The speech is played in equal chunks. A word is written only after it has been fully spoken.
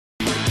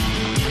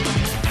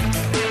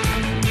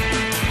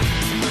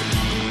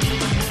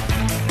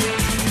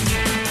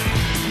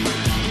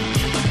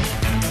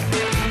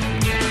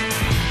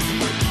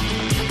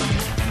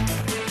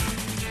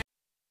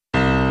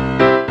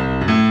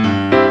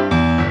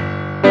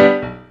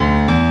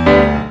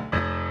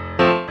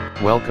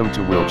Welcome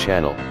to Will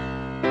Channel.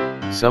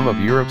 Some of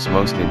Europe's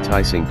most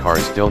enticing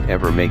cars don't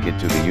ever make it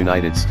to the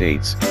United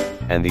States,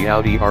 and the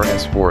Audi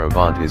RS4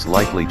 Avant is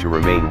likely to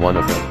remain one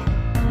of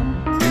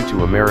them. Due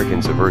to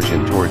Americans'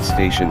 aversion towards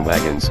station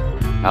wagons,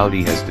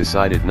 Audi has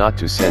decided not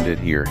to send it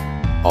here,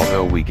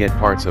 although we get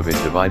parts of it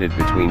divided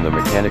between the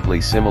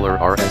mechanically similar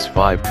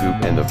RS5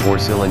 coupe and the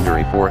 4-cylinder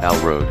A4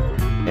 Allroad,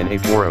 an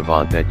A4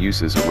 Avant that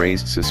uses a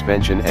raised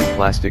suspension and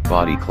plastic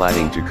body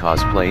cladding to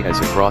cosplay as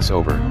a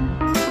crossover.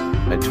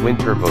 A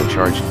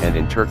twin-turbocharged and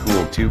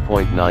intercooled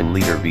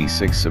 2.9-liter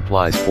V6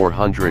 supplies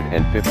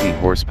 450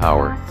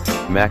 horsepower,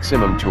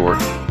 maximum torque,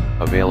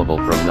 available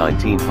from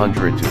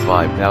 1900 to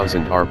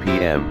 5000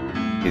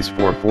 RPM, is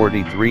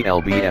 443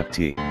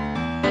 lb-ft.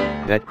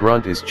 That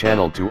grunt is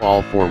channeled to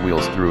all four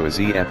wheels through a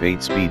ZF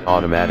 8-speed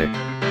automatic,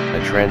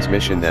 a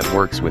transmission that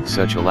works with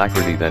such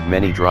alacrity that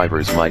many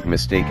drivers might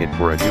mistake it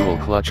for a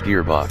dual-clutch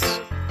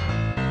gearbox.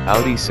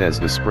 Audi says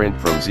the sprint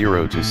from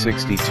 0 to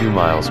 62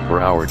 miles per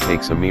hour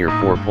takes a mere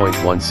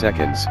 4.1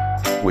 seconds,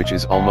 which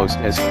is almost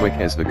as quick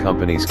as the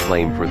company's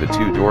claim for the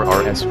two-door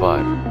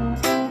RS5.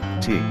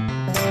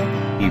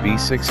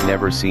 EV6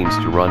 never seems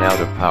to run out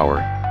of power,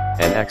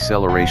 and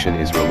acceleration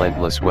is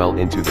relentless well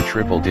into the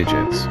triple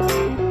digits.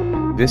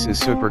 This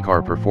is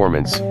supercar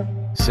performance,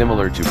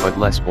 similar to but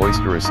less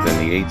boisterous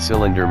than the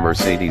 8-cylinder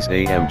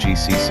Mercedes-AMG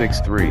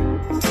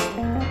C63.